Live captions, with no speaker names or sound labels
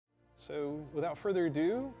So without further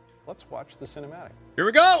ado, let's watch the cinematic. Here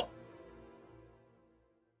we go!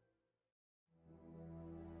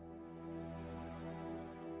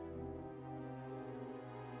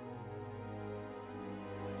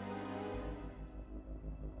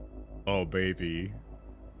 Oh, baby.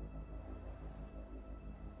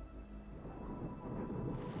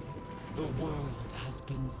 The world has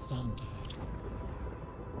been sundered.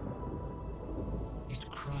 It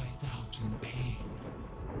cries out in pain.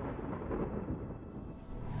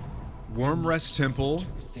 Wormrest Temple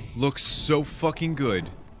looks so fucking good.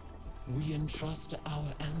 We entrust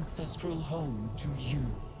our ancestral home to you.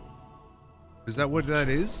 Is that what that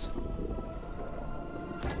is?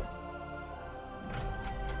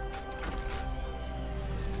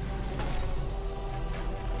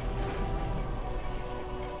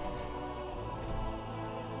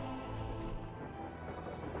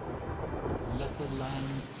 Let the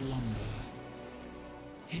land slumber,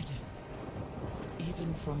 hidden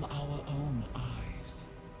even from our own eyes.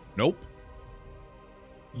 Nope.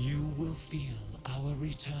 You will feel our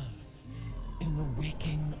return in the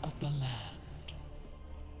waking of the land.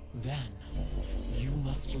 Then you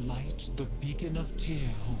must light the beacon of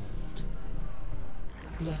Tearhold,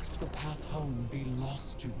 lest the path home be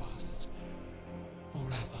lost to us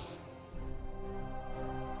forever.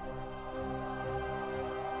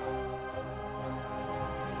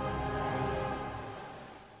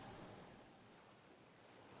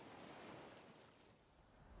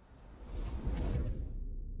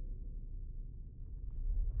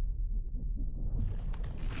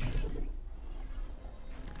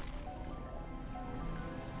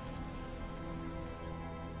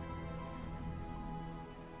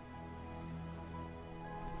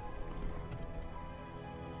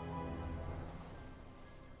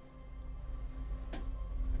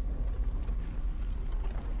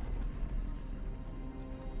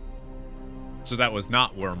 So that was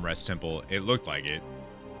not Wormrest Temple. It looked like it.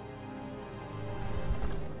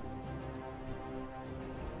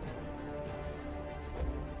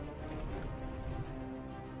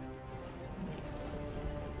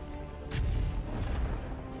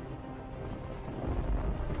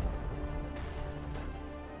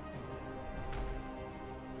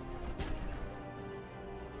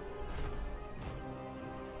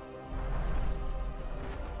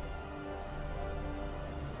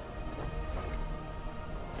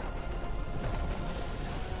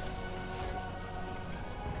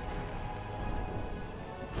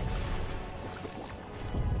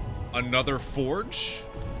 Another forge?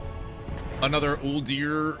 Another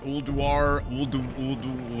Ulduar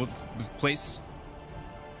place?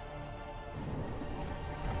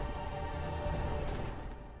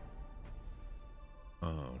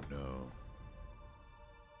 Oh no.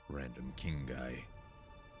 Random king guy.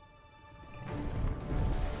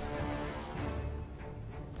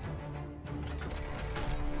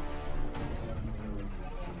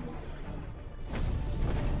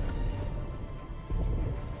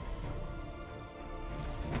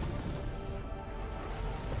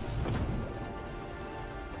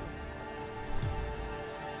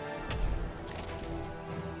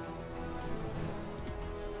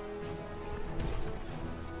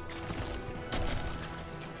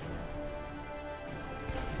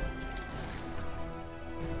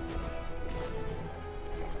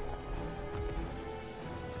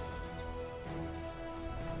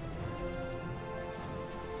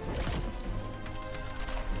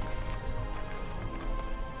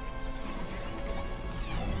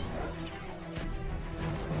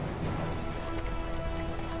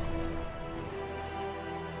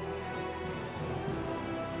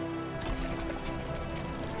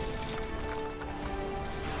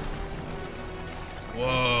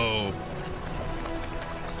 Whoa.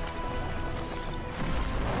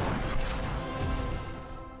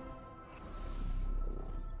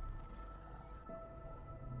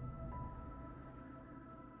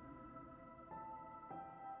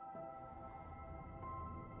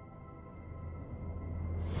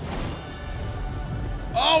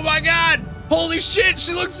 Oh my god! Holy shit,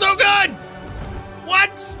 she looks so good!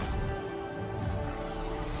 What?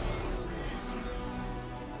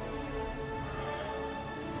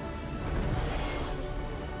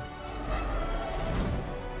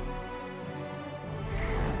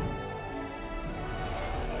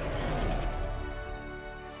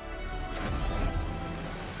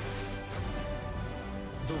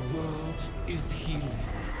 The world is healing.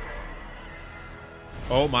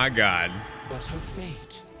 Oh my god. But her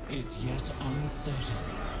fate is yet uncertain.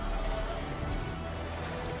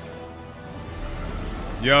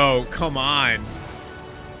 Yo, come on.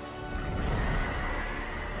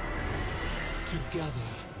 Together,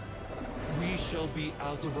 we shall be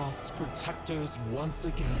Azeroth's protectors once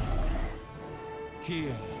again.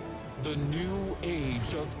 Here, the new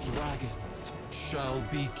age of dragons shall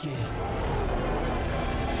begin.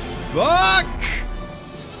 Fuck!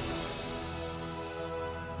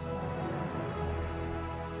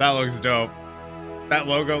 That looks dope. That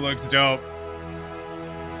logo looks dope.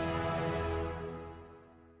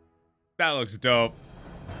 That looks dope.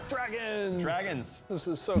 Dragons! Dragons. This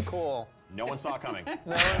is so cool. No one saw it coming.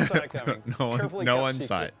 No one saw it coming. No one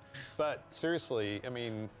saw it. But seriously, I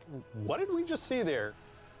mean, what did we just see there?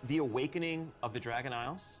 The awakening of the Dragon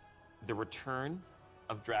Isles, the return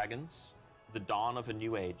of dragons, the dawn of a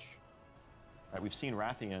new age. Right, we've seen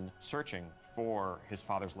Rathian searching for his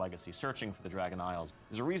father's legacy, searching for the Dragon Isles.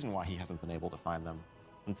 There's a reason why he hasn't been able to find them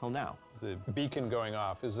until now. The beacon going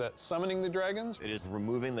off, is that summoning the dragons? It is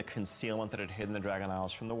removing the concealment that had hidden the Dragon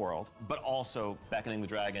Isles from the world, but also beckoning the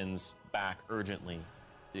dragons back urgently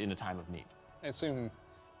in a time of need. I assume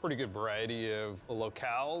pretty good variety of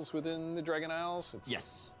locales within the Dragon Isles?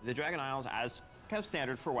 Yes, the Dragon Isles, as kind of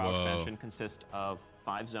standard for WoW expansion, consist of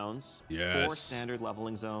 5 zones, 4 standard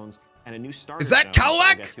leveling zones, and a new starter zone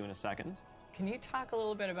I'll get to in a second. Can you talk a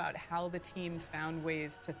little bit about how the team found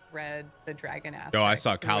ways to thread the dragon aspect? Oh, I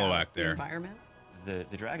saw Kalawak there. Environments? The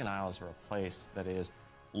Dragon Isles are a place that is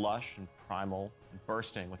lush and primal,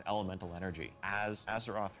 bursting with elemental energy. As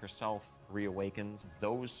Azeroth herself reawakens,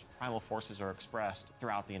 those primal forces are expressed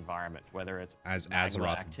throughout the environment, whether it's magma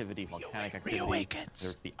activity, volcanic activity, whether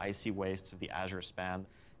it's the icy wastes of the Azure Span,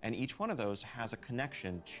 and each one of those has a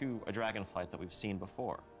connection to a Dragonflight that we've seen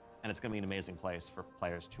before. And it's going to be an amazing place for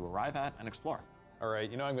players to arrive at and explore. All right,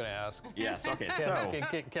 you know I'm going to ask. Yes, okay, so...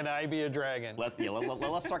 Can I be a dragon?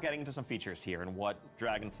 Let's start getting into some features here and what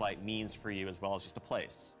Dragonflight means for you as well as just a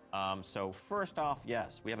place. So first off,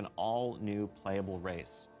 yes, we have an all-new playable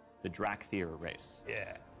race, the Dracthyr race.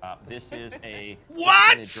 Yeah. This is a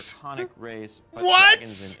What? draconic race, but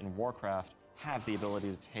dragons in Warcraft have the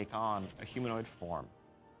ability to take on a humanoid form.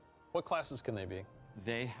 What classes can they be?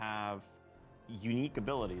 They have unique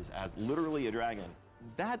abilities as literally a dragon.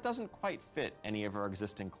 That doesn't quite fit any of our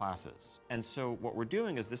existing classes. And so what we're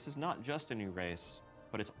doing is this is not just a new race,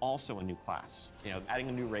 but it's also a new class. You know, adding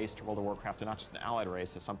a new race to World of Warcraft, and not just an allied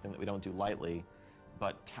race, is something that we don't do lightly,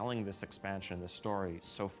 but telling this expansion, this story,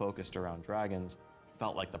 so focused around dragons,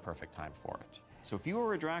 felt like the perfect time for it. So if you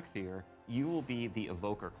were a Dracthyr, you will be the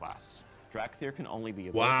Evoker class. Dracthyr can only be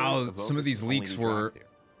Evoker. Wow, Evokers some of these can only leaks be were... Dracthyr.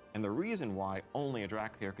 And the reason why only a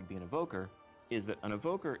Dracthyr could be an Evoker is that an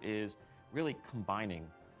Evoker is really combining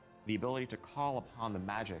the ability to call upon the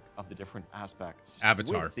magic of the different aspects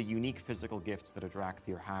with the unique physical gifts that a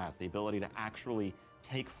Dracthyr has. The ability to actually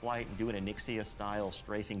take flight and do an Onyxia-style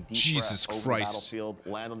strafing deep breath over the battlefield,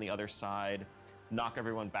 land on the other side, knock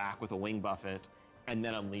everyone back with a wing buffet, and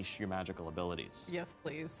then unleash your magical abilities. Yes,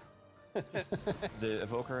 please. The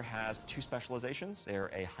Evoker has 2 specializations. They're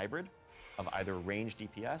a hybrid of either ranged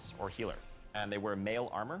DPS or healer. And they wear male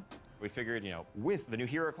armor. We figured, you know, with the new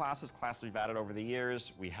hero classes we've added over the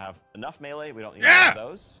years, we have enough melee, we don't need more of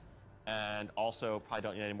those. And also probably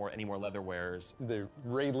don't need any more leather wearers. The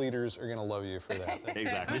raid leaders are gonna love you for that.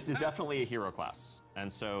 Exactly. This is definitely a hero class.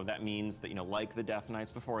 And so that means that, you know, like the Death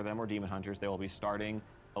Knights before them or Demon Hunters, they will be starting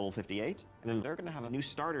level 58. And then they're gonna have a new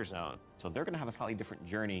starter zone. So they're gonna have a slightly different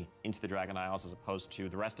journey into the Dragon Isles as opposed to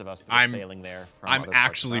the rest of us that are sailing there. I'm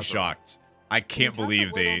actually shocked. I can't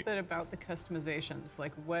believe they... Talk a little bit about the customizations,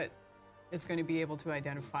 like what is going to be able to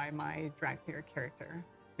identify my Dracthyr character?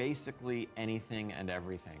 Basically anything and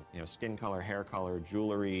everything. You know, skin color, hair color,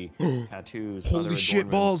 jewelry, tattoos, Holy other shit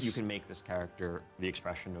balls. You can make this character the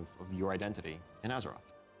expression of your identity in Azeroth.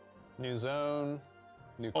 New zone,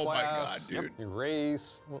 new class, Oh my God, dude. new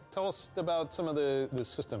race. Well, tell us about some of the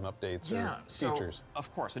system updates or features.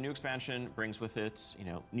 Of course, the new expansion brings with it, you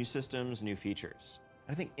know, new systems, new features.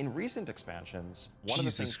 I think in recent expansions, one of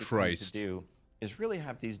the things we tend to do is really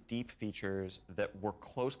have these deep features that were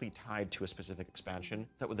closely tied to a specific expansion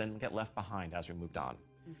that would then get left behind as we moved on.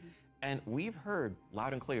 And we've heard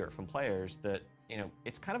loud and clear from players that, you know,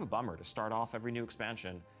 it's kind of a bummer to start off every new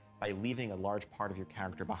expansion by leaving a large part of your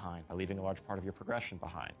character behind, by leaving a large part of your progression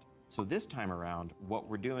behind. So this time around, what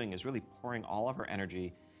we're doing is really pouring all of our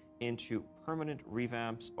energy into permanent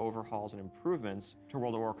revamps, overhauls, and improvements to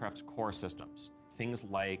World of Warcraft's core systems. Things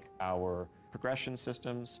like our progression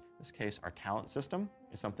systems, in this case, our talent system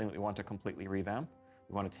is something that we want to completely revamp.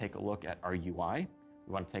 We want to take a look at our UI.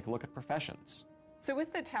 We want to take a look at professions. So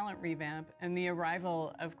with the talent revamp and the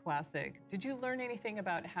arrival of Classic, did you learn anything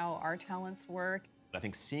about how our talents work? I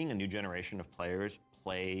think seeing a new generation of players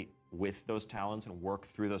play with those talents and work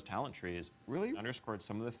through those talent trees really underscored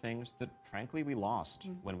some of the things that, frankly, we lost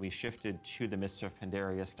when we shifted to the Mists of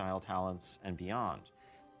Pandaria style talents and beyond.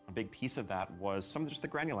 A big piece of that was some of just the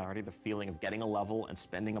granularity, the feeling of getting a level and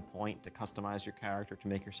spending a point to customize your character to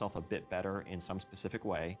make yourself a bit better in some specific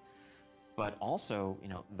way. But also, you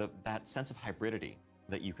know, that sense of hybridity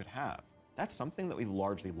that you could have. That's something that we've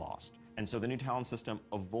largely lost. And so the new talent system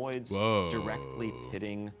avoids directly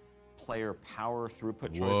pitting player power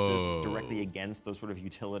throughput choices directly against those sort of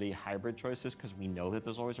utility hybrid choices, because we know that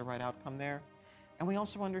there's always a right outcome there. And we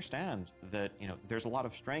also understand that, you know, there's a lot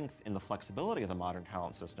of strength in the flexibility of the modern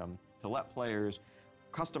talent system to let players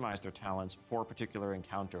customize their talents for a particular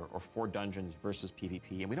encounter or for dungeons versus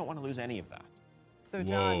PvP, and we don't want to lose any of that. So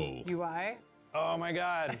John, UI? Oh my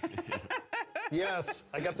God. Yes,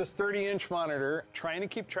 I got this 30-inch monitor trying to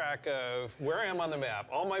keep track of where I am on the map,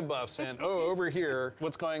 all my buffs, and oh, over here,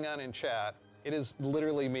 what's going on in chat. It has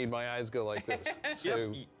literally made my eyes go like this.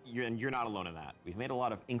 So, and you're not alone in that. We've made a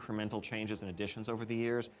lot of incremental changes and additions over the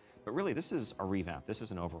years, but really this is a revamp, this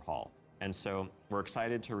is an overhaul. And so we're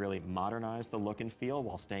excited to really modernize the look and feel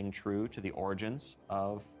while staying true to the origins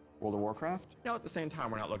of World of Warcraft. Now at the same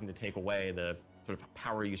time, we're not looking to take away the sort of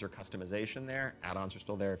power user customization there. Add-ons are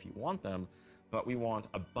still there if you want them, but we want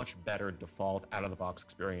a much better default out-of-the-box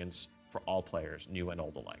experience for all players, new and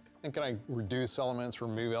old alike. and can I reduce elements,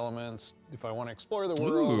 remove elements, if I want to explore the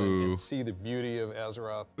world and see the beauty of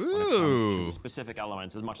Azeroth? When it comes to specific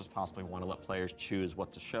elements, as much as possible, we want to let players choose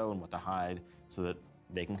what to show and what to hide so that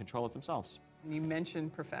they can control it themselves. You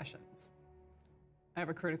mentioned professions. I have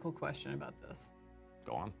a critical question about this.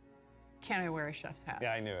 Go on. Can I wear a chef's hat?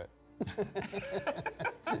 Yeah, I knew it.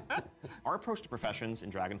 Our approach to professions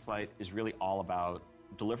in Dragonflight is really all about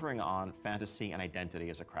delivering on fantasy and identity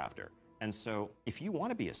as a crafter. And so if you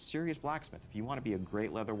want to be a serious blacksmith, if you want to be a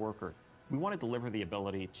great leather worker, we want to deliver the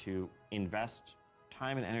ability to invest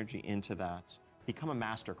time and energy into that, become a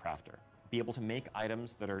master crafter, be able to make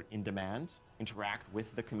items that are in demand, interact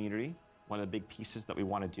with the community. One of the big pieces that we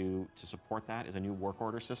want to do to support that is a new work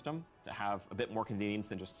order system to have a bit more convenience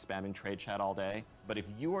than just spamming trade chat all day. But if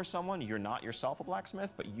you are someone, you're not yourself a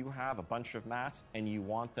blacksmith, but you have a bunch of mats and you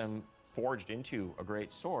want them forged into a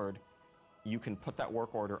great sword, you can put that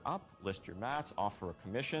work order up, list your mats, offer a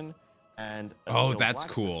commission, and a skilled that's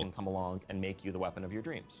blacksmith cool. can come along and make you the weapon of your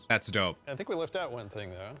dreams. That's dope. I think we left out one thing,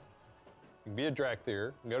 though. You can be a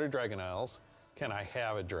Dracthyr, go to Dragon Isles. Can I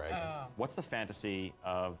have a dragon? What's the fantasy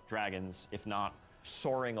of dragons, if not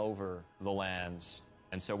soaring over the lands?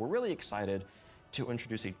 And so we're really excited to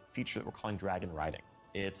introduce a feature that we're calling Dragonriding.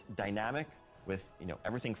 It's dynamic with,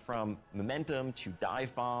 everything from momentum to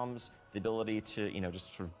dive bombs, the ability to,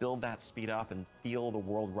 just sort of build that speed up and feel the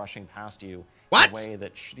world rushing past you in a way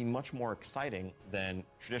that should be much more exciting than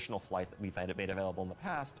traditional flight that we've made available in the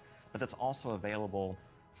past, but that's also available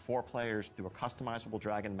for players through a customizable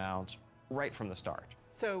dragon mount right from the start.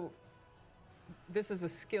 So this is a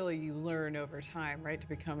skill you learn over time, right, to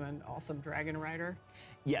become an awesome dragon rider?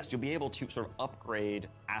 Yes, you'll be able to sort of upgrade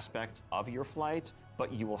aspects of your flight,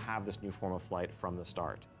 but you will have this new form of flight from the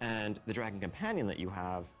start. And the Dragon Companion that you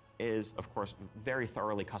have is, of course, very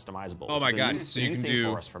thoroughly customizable. Oh my God! So you can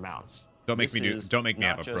do for us for mounts. Don't make me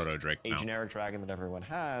have a proto Drake mount. A generic dragon that everyone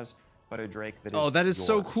has, but a Drake that is that is yours.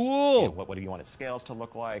 so cool. What do you want its scales to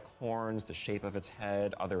look like? Horns, the shape of its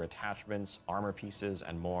head, other attachments, armor pieces,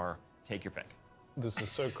 and more. Take your pick. This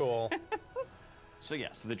is so cool. So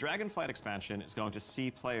the Dragonflight expansion is going to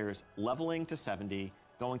see players leveling to 70,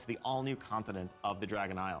 going to the all-new continent of the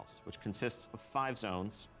Dragon Isles, which consists of 5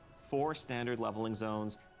 zones, 4 standard leveling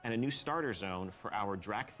zones, and a new starter zone for our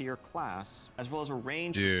Dracthyr class, as well as a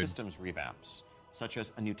range of systems revamps, such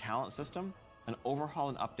as a new talent system, an overhaul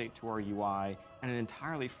and update to our UI, and an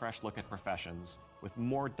entirely fresh look at professions with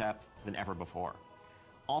more depth than ever before.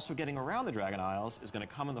 Also getting around the Dragon Isles is going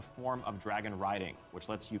to come in the form of Dragonriding, which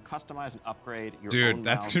lets you customize and upgrade your own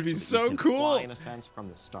that's mount going to be so that you so can cool! fly, in a sense, from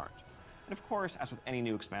the start. And of course, as with any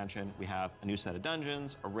new expansion, we have a new set of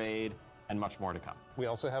dungeons, a raid, and much more to come. We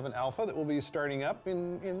also have an alpha that will be starting up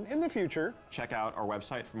in the future. Check out our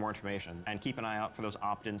website for more information, and keep an eye out for those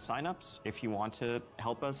opt-in signups if you want to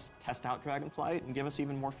help us test out Dragonflight and give us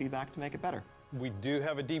even more feedback to make it better. We do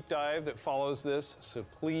have a deep dive that follows this, so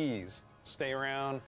please stay around.